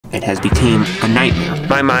it has become a nightmare.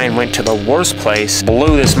 My mind went to the worst place,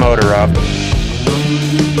 blew this motor up.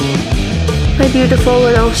 My beautiful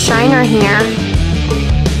little shiner here.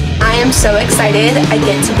 I am so excited. I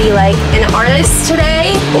get to be like an artist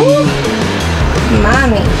today. Ooh,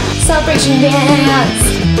 mommy. Celebration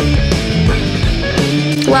dance.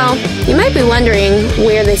 Well, you might be wondering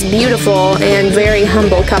where this beautiful and very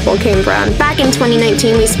humble couple came from. Back in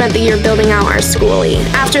 2019, we spent the year building out our schoolie.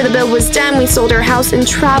 After the build was done, we sold our house and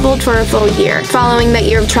traveled for a full year. Following that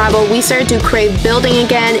year of travel, we started to crave building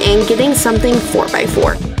again and getting something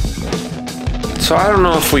 4x4. So I don't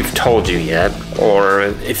know if we've told you yet, or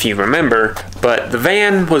if you remember, but the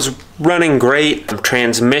van was running great. The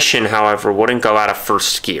transmission, however, wouldn't go out of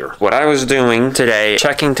first gear. What I was doing today,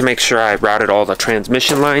 checking to make sure I routed all the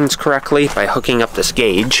transmission lines correctly by hooking up this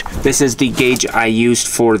gauge. This is the gauge I used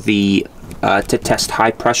for the to test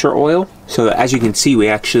high pressure oil. So as you can see, we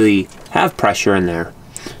actually have pressure in there.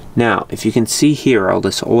 Now, if you can see here, all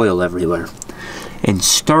this oil everywhere. And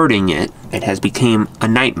starting it has become a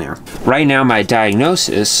nightmare. Right now, my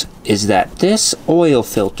diagnosis is that this oil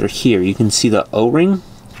filter here, you can see the O-ring,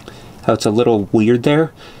 how it's a little weird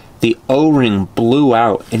there. The O-ring blew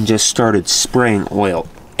out and just started spraying oil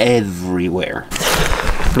everywhere.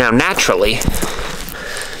 Now, naturally,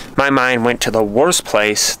 my mind went to the worst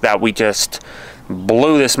place, that we just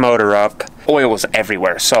blew this motor up. Oil was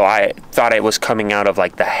everywhere, so I thought it was coming out of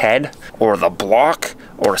like the head or the block,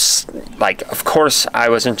 or like, of course I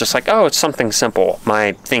wasn't just like, oh, it's something simple.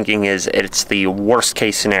 My thinking is it's the worst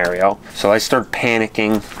case scenario. So I started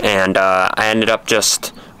panicking, and I ended up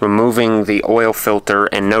just removing the oil filter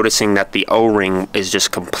and noticing that the O-ring is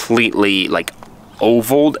just completely like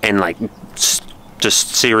ovaled and like just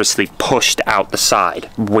seriously pushed out the side.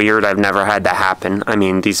 Weird, I've never had that happen. I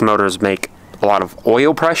mean, these motors make a lot of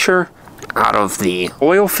oil pressure out of the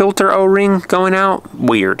oil filter O-ring going out.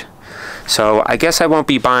 Weird. So I guess I won't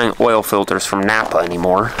be buying oil filters from Napa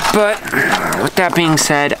anymore. But with that being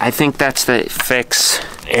said, I think that's the fix.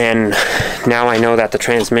 And now I know that the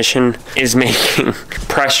transmission is making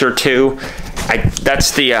pressure too.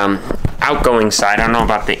 That's the outgoing side. I don't know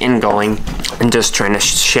about the ingoing. I'm just trying to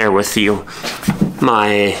share with you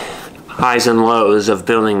my highs and lows of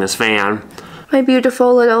building this van. My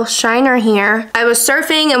beautiful little shiner here. I was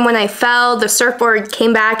surfing, and when I fell, the surfboard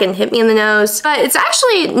came back and hit me in the nose. But it's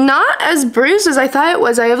actually not as bruised as I thought it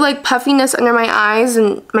was. I have like puffiness under my eyes,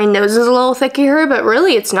 and my nose is a little thick here, but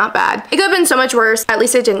really it's not bad. It could have been so much worse. At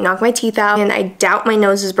least I didn't knock my teeth out, and I doubt my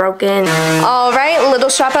nose is broken. All right, little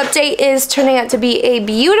shop update is turning out to be a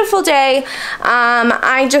beautiful day.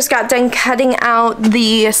 I just got done cutting out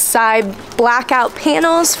the side blackout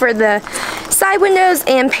panels for the side windows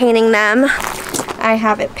and painting them. I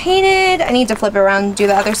have it painted. I need to flip it around and do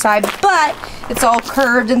the other side, but it's all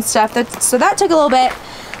curved and stuff. So that took a little bit.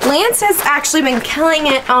 Lance has actually been killing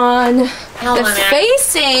it on the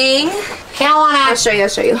facing. I'll show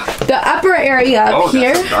you. The upper area up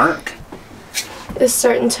here is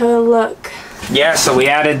starting to look. Yeah, so we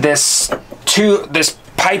added this to this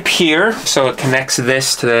pipe here, so it connects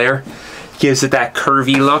this to there. Gives it that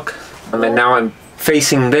curvy look. And now I'm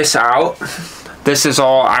facing this out. This is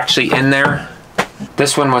all actually in there.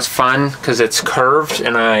 This one was fun because it's curved,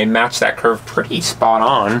 and I matched that curve pretty spot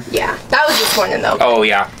on. Yeah, that was this morning though. Oh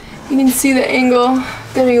yeah. You can see the angle.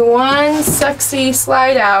 Gonna be one sexy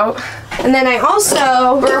slide out. And then I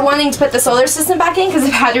also, we're wanting to put the solar system back in because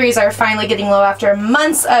the batteries are finally getting low after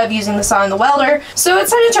months of using the saw and the welder. So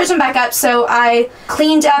it's time to charge them back up. So I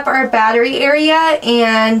cleaned up our battery area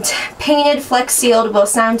and painted, flex sealed. We'll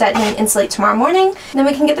sound deaden and insulate tomorrow morning. And then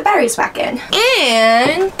we can get the batteries back in.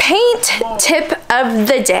 And paint tip of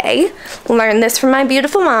the day. Learned this from my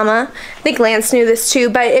beautiful mama. I think Lance knew this too,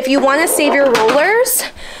 but if you want to save your rollers,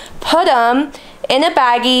 put them in a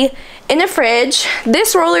baggie, in a fridge.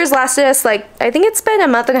 This roller's lasted us like, I think it's been a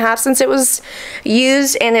month and a half since it was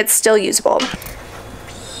used, and it's still usable.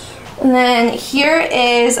 And then here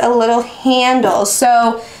is a little handle.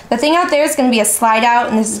 So the thing out there is going to be a slide out,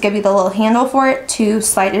 and this is going to be the little handle for it to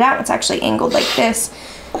slide it out. It's actually angled like this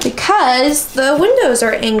because the windows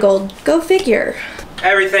are angled. Go figure.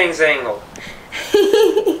 Everything's angled.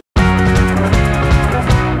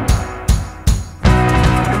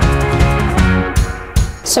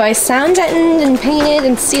 So I sound deadened and painted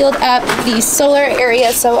and sealed up the solar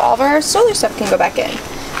area so all of our solar stuff can go back in.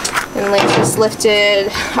 And Lance just lifted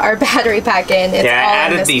our battery pack in. It's yeah, all I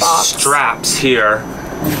added in this these box. straps here,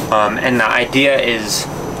 and the idea is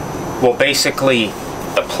we'll basically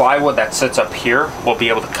The plywood that sits up here will be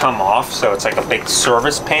able to come off, so it's like a big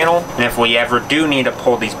service panel. And if we ever do need to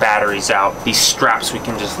pull these batteries out, these straps, we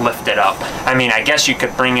can just lift it up. I mean, I guess you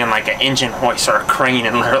could bring in like an engine hoist or a crane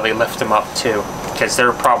and literally lift them up too, because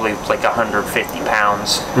they're probably like 150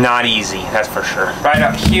 pounds. Not easy, that's for sure. Right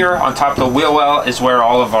up here on top of the wheel well is where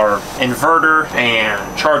all of our inverter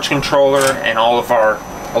and charge controller and all of our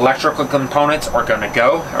electrical components are going to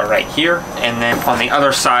go, are right here. And then on the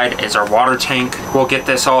other side is our water tank. We'll get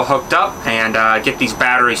this all hooked up and get these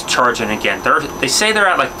batteries charging again. They say they're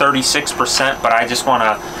at like 36%, but I just want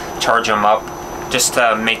to charge them up just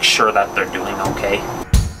to make sure that they're doing okay.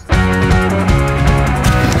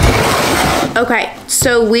 Okay,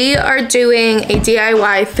 so we are doing a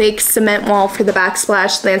DIY fake cement wall for the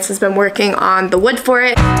backsplash. Lance has been working on the wood for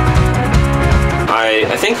it.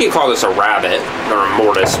 I think you call this a rabbit, or a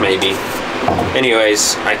mortise maybe.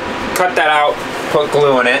 Anyways, I cut that out, put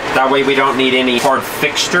glue in it. That way we don't need any hard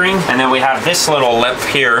fixturing. And then we have this little lip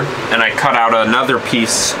here, and I cut out another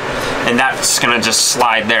piece, and that's gonna just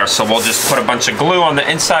slide there. So we'll just put a bunch of glue on the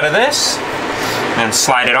inside of this, and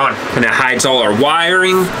slide it on. And it hides all our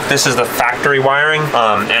wiring. This is the factory wiring,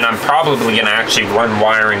 and I'm probably gonna actually run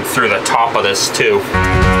wiring through the top of this too.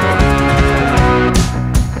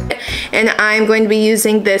 And I'm going to be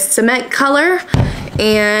using this cement color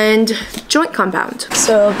and joint compound.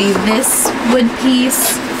 So it'll be this wood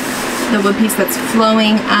piece, the wood piece that's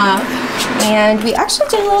flowing up. And we actually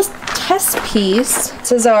did a little test piece.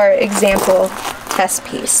 This is our example test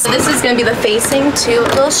piece. So this is going to be the facing to a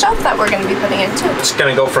little shelf that we're going to be putting in too. It's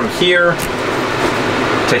going to go from here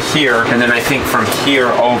to here, and then I think from here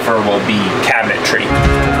over will be cabinetry.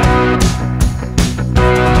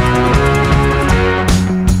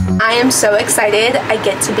 I am so excited. I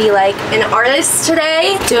get to be like an artist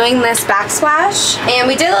today doing this backsplash. And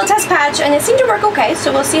we did a little test patch and it seemed to work okay,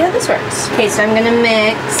 so we'll see how this works. Okay, so I'm gonna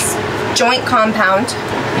mix joint compound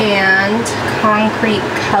and concrete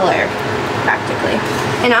color, practically.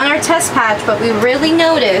 And on our test patch, what we really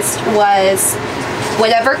noticed was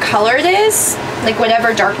whatever color it is, like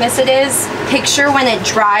whatever darkness it is, picture when it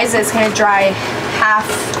dries, it's gonna dry half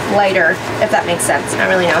lighter, if that makes sense. I don't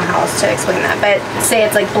really know how else to explain that, but say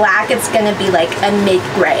it's like black, it's gonna be like a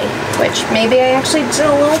mid-gray, which maybe I actually did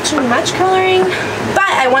a little too much coloring,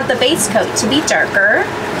 but I want the base coat to be darker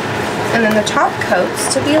and then the top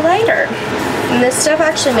coats to be lighter. And this stuff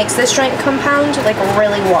actually makes this joint compound like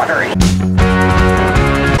really watery.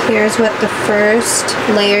 Here's what the first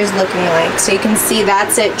layer is looking like. So you can see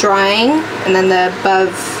that's it drying, and then the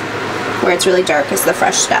above where it's really dark is the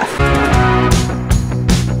fresh stuff.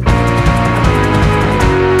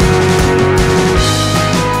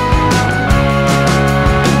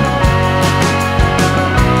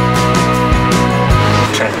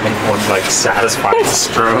 Trying to make one like satisfying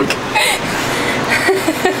stroke.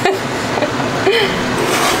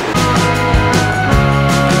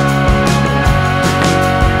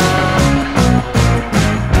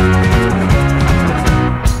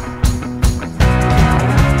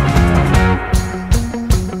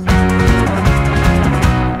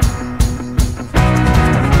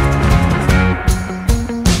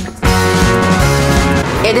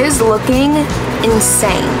 It is looking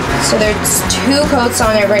insane. So there's 2 coats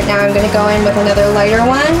on it right now. I'm gonna go in with another lighter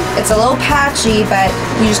one. It's a little patchy, but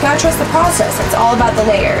you just gotta trust the process. It's all about the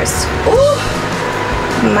layers. Ooh,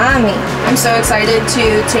 mommy. I'm so excited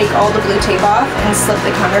to take all the blue tape off and slip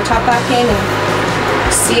the countertop back in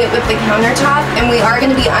and see it with the countertop. And we are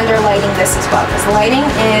gonna be underlighting this as well, because lighting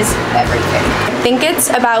is everything. I think it's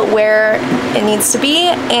about where it needs to be,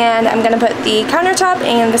 and I'm gonna put the countertop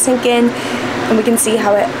and the sink in, and we can see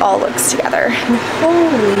how it all looks together. And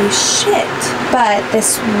holy shit. But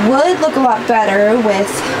this would look a lot better with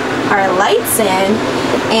our lights in,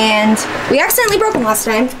 and we accidentally broke them last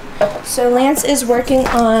time. So Lance is working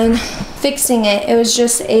on fixing it. It was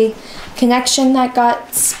just a connection that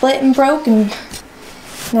got split and broke, and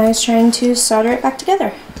now he's trying to solder it back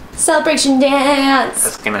together. Celebration dance! I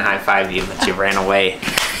was gonna high five you, but you ran away.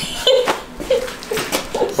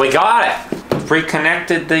 We got it!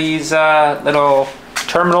 Reconnected these little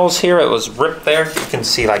terminals here. It was ripped there. You can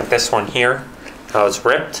see like this one here. That was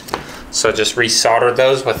ripped. So just resoldered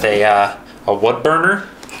those with a wood burner.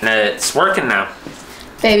 And it's working now.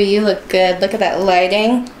 Baby, you look good. Look at that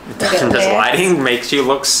lighting. Look at This lighting makes you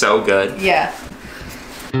look so good. Yeah.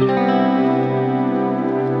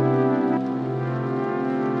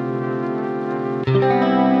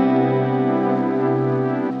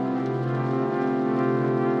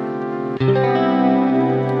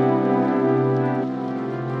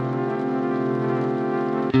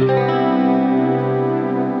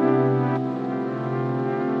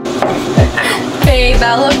 Babe,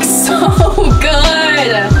 that looks so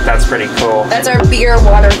good. That's pretty cool. That's our beer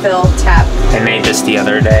water fill tap. I made this the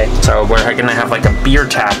other day. So we're gonna have like a beer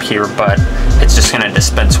tap here, but it's just gonna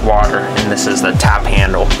dispense water, and this is the tap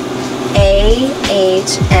handle. A,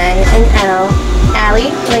 H, N, and L.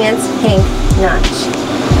 Allie, Lance, Hank, Notch.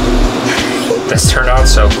 This turned out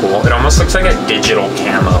so cool. It almost looks like a digital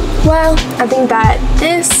camo. Well, I think that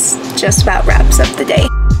this just about wraps up the day.